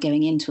by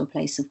going into a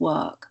place of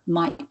work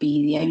might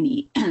be the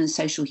only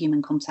social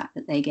human contact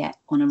that they get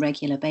on a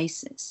regular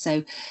basis.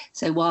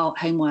 So while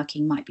home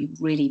working might be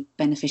really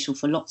beneficial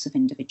for lots of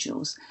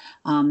individuals,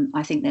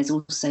 I think there's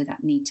also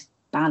that need to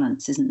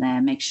balance, isn't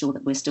there? Make sure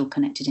that we're still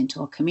connected into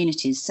our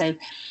communities. So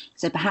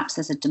perhaps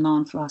there's a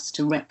demand for us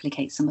to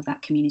replicate some of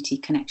that community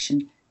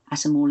connection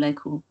at a more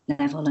local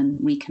level and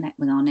reconnect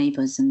with our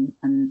neighbours and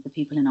the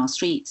people in our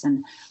streets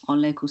and our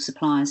local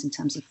suppliers in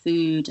terms of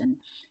food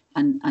and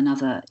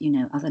other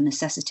other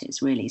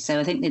necessities, really. So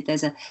I think that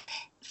there's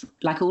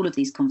like all of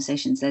these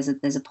conversations, there's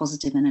a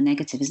positive and a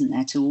negative, isn't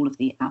there, to all of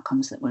the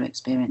outcomes that we're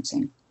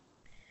experiencing.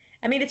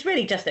 I mean, it's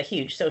really just a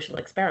huge social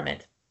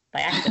experiment by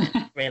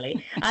accident,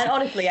 really. And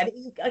honestly,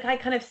 I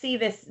kind of see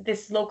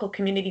this local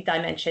community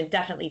dimension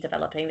definitely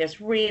developing. There's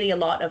really a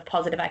lot of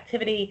positive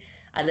activity.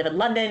 I live in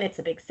London, it's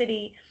a big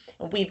city.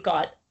 And we've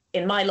got,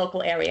 in my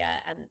local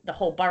area and the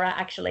whole borough,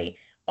 actually,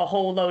 a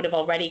whole load of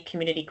already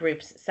community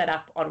groups set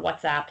up on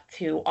WhatsApp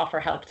to offer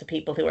help to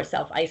people who are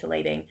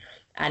self-isolating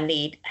and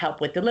need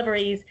help with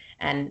deliveries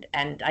and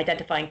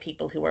identifying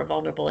people who are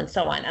vulnerable and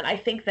so on. And I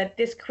think that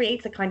this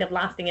creates a kind of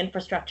lasting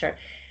infrastructure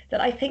that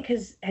I think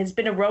has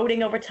been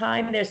eroding over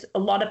time. There's a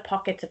lot of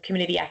pockets of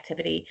community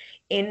activity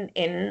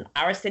in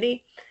our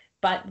city,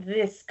 But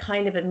this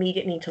kind of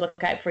immediate need to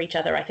look out for each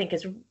other, I think,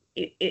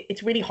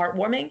 it's really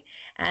heartwarming.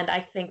 And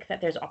I think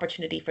that there's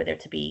opportunity for there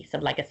to be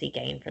some legacy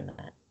gain from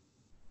that.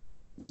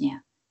 Yeah.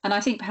 And I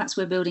think perhaps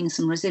we're building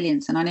some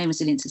resilience. And I know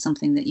resilience is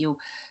something that you're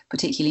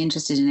particularly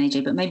interested in,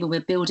 AJ, but maybe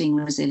we're building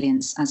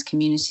resilience as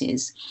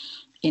communities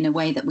in a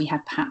way that we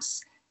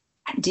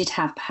did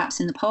have perhaps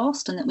in the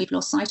past and that we've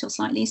lost sight of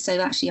slightly. So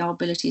actually our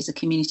ability as a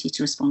community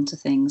to respond to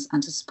things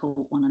and to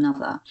support one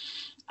another,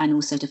 and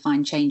also to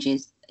find change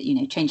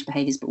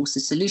behaviours, but also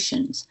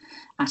solutions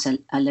at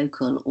a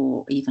local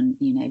or even,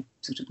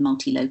 sort of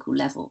multi-local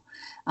level.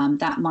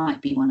 That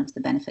might be one of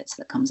the benefits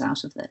that comes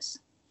out of this.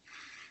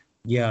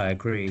 Yeah, I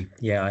agree.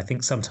 Yeah, I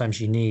think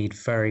sometimes you need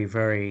very,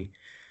 very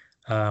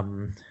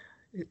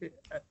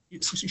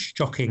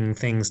shocking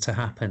things to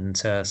happen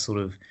to sort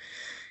of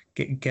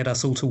get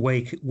us all to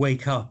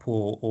wake up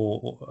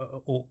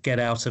or get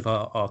out of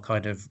our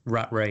kind of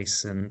rat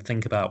race and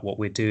think about what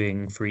we're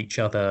doing for each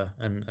other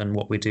and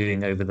what we're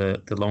doing over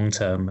the long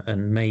term.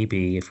 And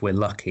maybe if we're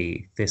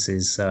lucky, this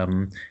is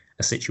a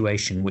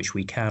situation which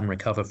we can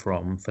recover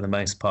from for the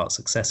most part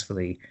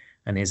successfully,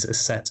 and is a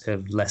set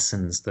of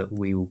lessons that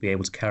we will be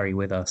able to carry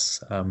with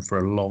us for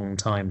a long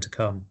time to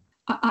come.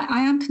 I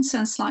am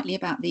concerned slightly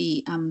about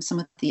some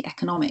of the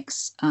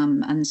economics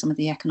and some of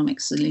the economic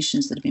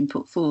solutions that have been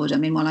put forward. I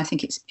mean, while I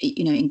think it's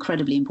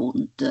incredibly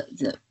important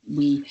that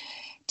we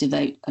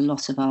devote a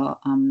lot of our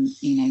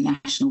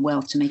national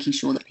wealth to making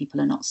sure that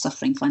people are not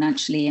suffering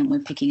financially, and we're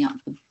picking up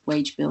the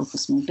wage bill for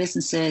small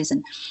businesses,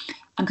 and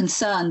I'm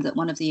concerned that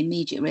one of the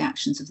immediate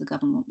reactions of the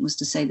government was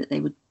to say that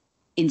they would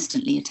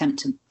instantly attempt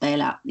to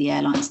bail out the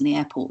airlines and the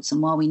airports.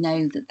 And while we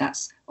know that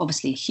that's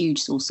obviously a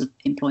huge source of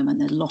employment,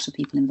 there's a lot of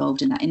people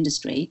involved in that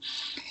industry,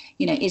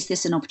 is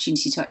this an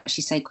opportunity to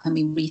actually say, can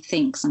we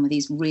rethink some of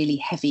these really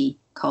heavy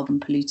carbon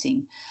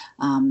polluting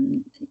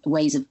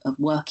ways of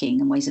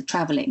working and ways of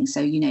travelling?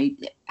 So,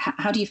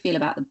 how do you feel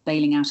about the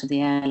bailing out of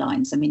the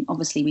airlines? I mean,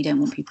 obviously we don't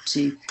want people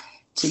to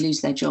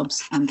lose their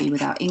jobs and be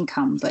without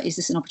income, but is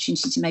this an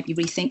opportunity to maybe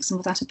rethink some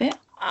of that a bit?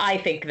 I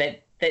think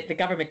that the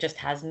government just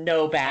has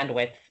no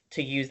bandwidth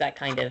to use that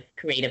kind of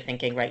creative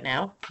thinking right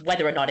now,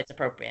 whether or not it's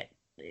appropriate.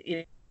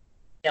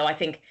 I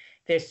think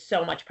there's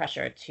so much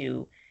pressure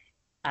to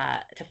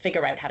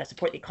figure out how to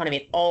support the economy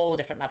at all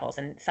different levels,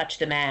 and such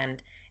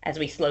demand as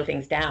we slow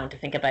things down to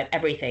think about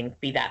everything,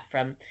 be that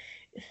from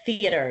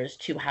theaters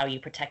to how you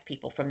protect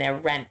people from their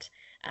rent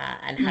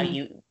and how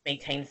you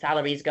maintain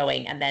salaries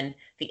going, and then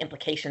the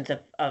implications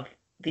of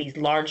these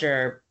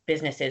larger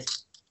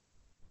businesses,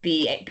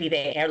 be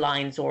they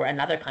airlines or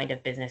another kind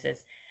of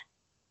businesses.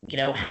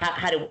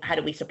 How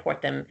do we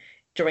support them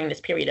during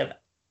this period of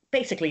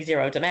basically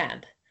zero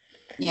demand?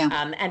 Yeah.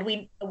 And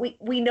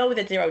we know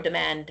that zero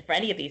demand for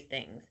any of these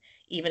things,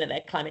 even in a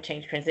climate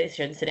change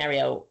transition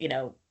scenario,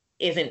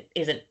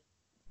 isn't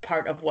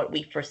part of what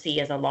we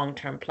foresee as a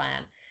long-term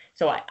plan.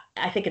 So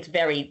I think it's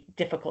very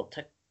difficult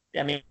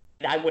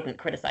I wouldn't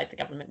criticize the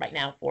government right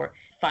now for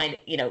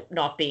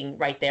not being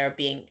right there,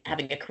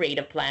 having a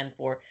creative plan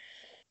for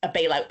a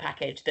bailout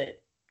package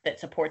that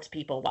supports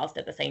people whilst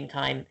at the same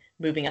time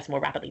moving us more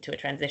rapidly to a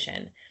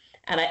transition.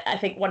 And I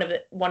think one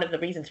of the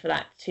reasons for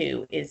that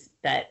too is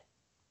that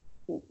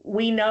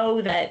we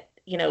know that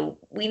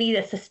we need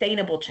a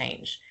sustainable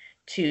change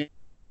to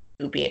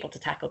be able to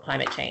tackle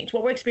climate change.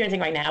 What we're experiencing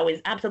right now is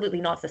absolutely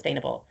not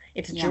sustainable.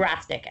 It's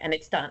drastic, and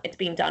it's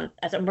being done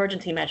as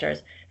emergency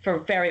measures for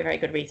very, very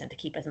good reason, to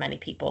keep as many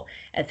people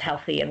as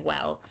healthy and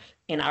well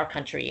in our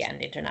country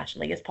and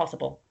internationally as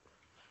possible.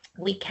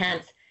 We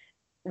can't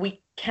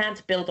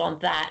build on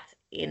that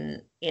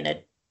in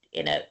a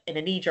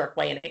knee-jerk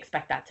way and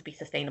expect that to be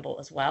sustainable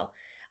as well.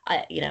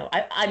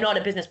 I'm not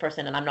a business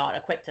person, and I'm not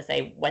equipped to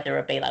say whether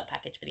a bailout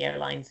package for the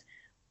airlines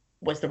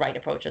was the right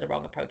approach or the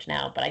wrong approach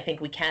now. But I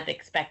think we can't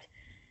expect,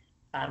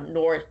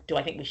 nor do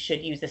I think we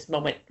should use this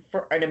moment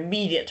for an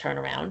immediate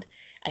turnaround.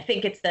 I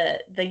think it's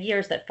the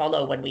years that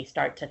follow when we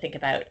start to think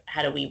about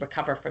how do we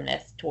recover from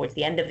this towards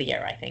the end of the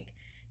year. I think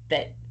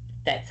that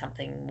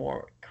something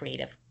more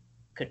creative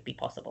could be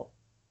possible.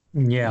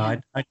 Yeah,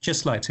 I'd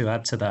just like to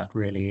add to that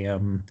really,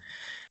 and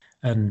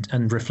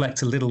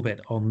reflect a little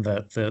bit on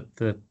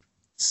the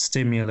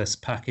stimulus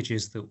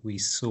packages that we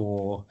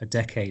saw a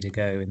decade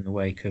ago in the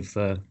wake of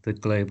the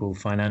global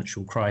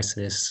financial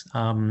crisis.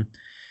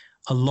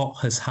 A lot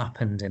has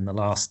happened in the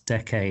last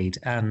decade,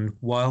 and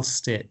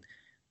whilst it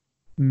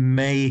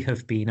may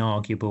have been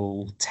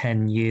arguable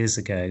 10 years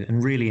ago,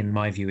 and really in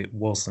my view it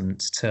wasn't,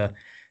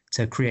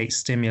 to create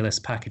stimulus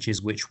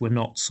packages which were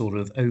not sort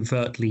of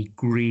overtly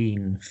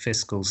green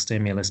fiscal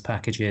stimulus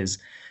packages.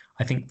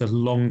 I think the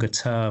longer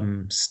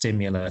term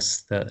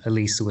stimulus that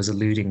Elisa was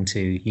alluding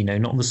to,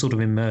 not the sort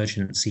of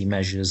emergency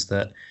measures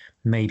that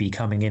may be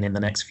coming in the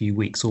next few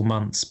weeks or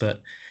months,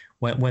 but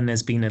when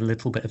there's been a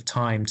little bit of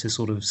time to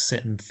sort of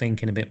sit and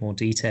think in a bit more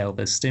detail,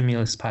 the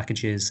stimulus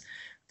packages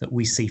that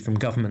we see from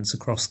governments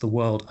across the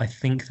world, I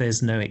think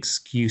there's no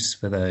excuse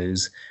for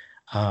those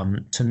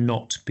to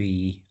not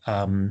be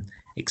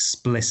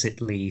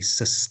explicitly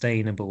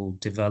sustainable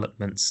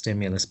development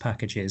stimulus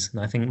packages.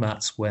 And I think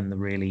that's when the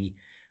really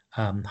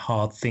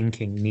hard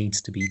thinking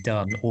needs to be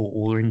done,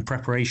 or in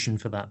preparation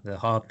for that, the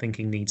hard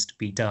thinking needs to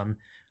be done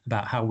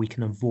about how we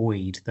can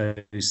avoid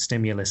those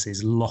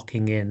stimuluses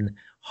locking in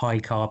high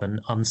carbon,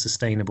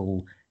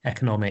 unsustainable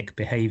economic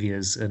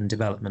behaviours and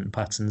development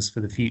patterns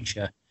for the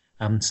future.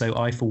 So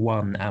I, for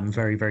one, am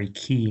very, very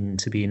keen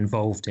to be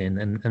involved in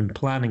and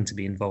planning to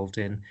be involved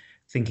in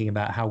thinking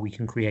about how we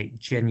can create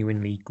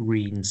genuinely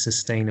green,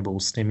 sustainable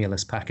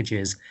stimulus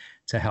packages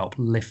to help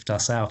lift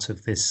us out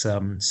of this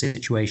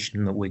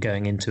situation that we're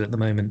going into at the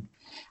moment.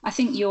 I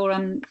think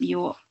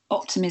your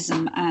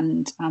optimism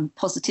and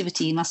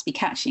positivity must be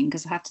catching,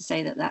 because I have to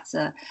say that that's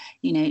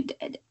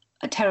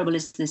terrible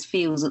as this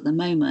feels at the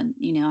moment,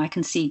 I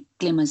can see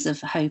glimmers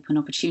of hope and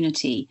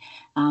opportunity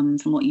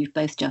from what you've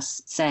both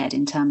just said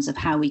in terms of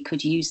how we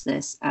could use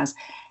this as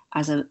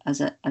a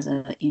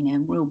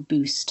real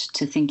boost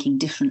to thinking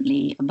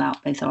differently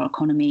about both our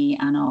economy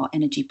and our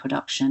energy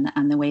production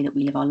and the way that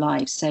we live our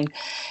lives.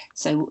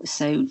 So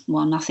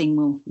while nothing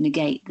will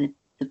negate the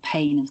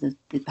pain of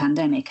the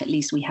pandemic, at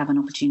least we have an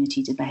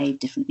opportunity to behave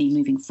differently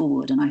moving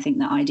forward. And I think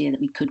the idea that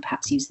we could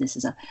perhaps use this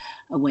as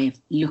a way of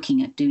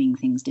looking at doing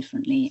things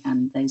differently,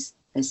 and those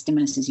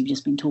stimuluses you've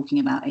just been talking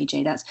about,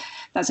 AJ,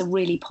 that's a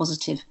really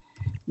positive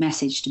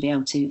message to be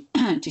able to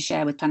to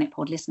share with Planet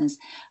Pod listeners.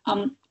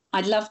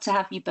 I'd love to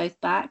have you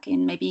both back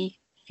in maybe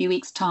a few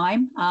weeks'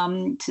 time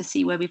to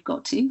see where we've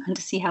got to and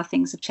to see how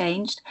things have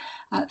changed.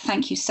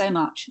 Thank you so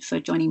much for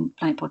joining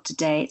Planet Pod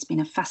today. It's been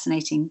a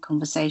fascinating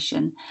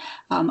conversation.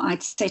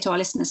 I'd say to our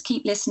listeners,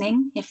 keep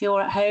listening if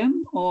you're at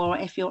home or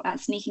if you're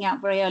sneaking out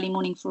very early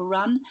morning for a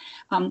run.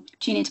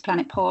 Tune into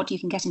Planet Pod. You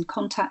can get in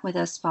contact with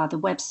us via the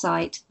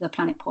website,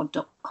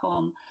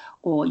 theplanetpod.com,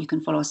 or you can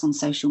follow us on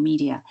social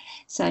media.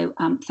 So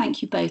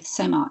thank you both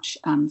so much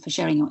for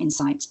sharing your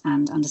insights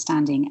and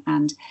understanding.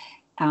 And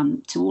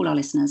to all our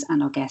listeners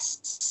and our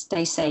guests,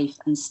 stay safe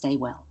and stay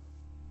well.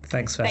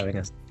 Thanks for having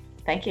us.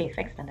 Thank you.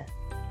 Thanks, Linda.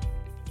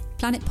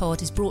 Planet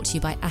Pod is brought to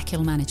you by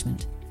Akil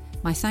Management.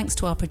 My thanks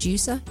to our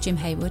producer, Jim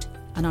Hayward,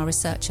 and our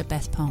researcher,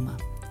 Beth Palmer.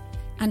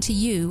 And to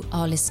you,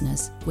 our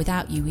listeners.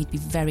 Without you, we'd be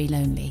very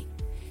lonely.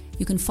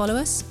 You can follow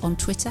us on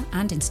Twitter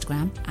and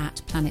Instagram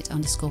at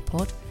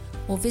planet_pod,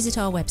 or visit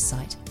our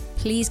website.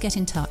 Please get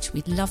in touch.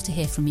 We'd love to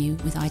hear from you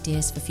with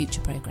ideas for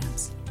future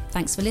programmes.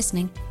 Thanks for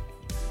listening.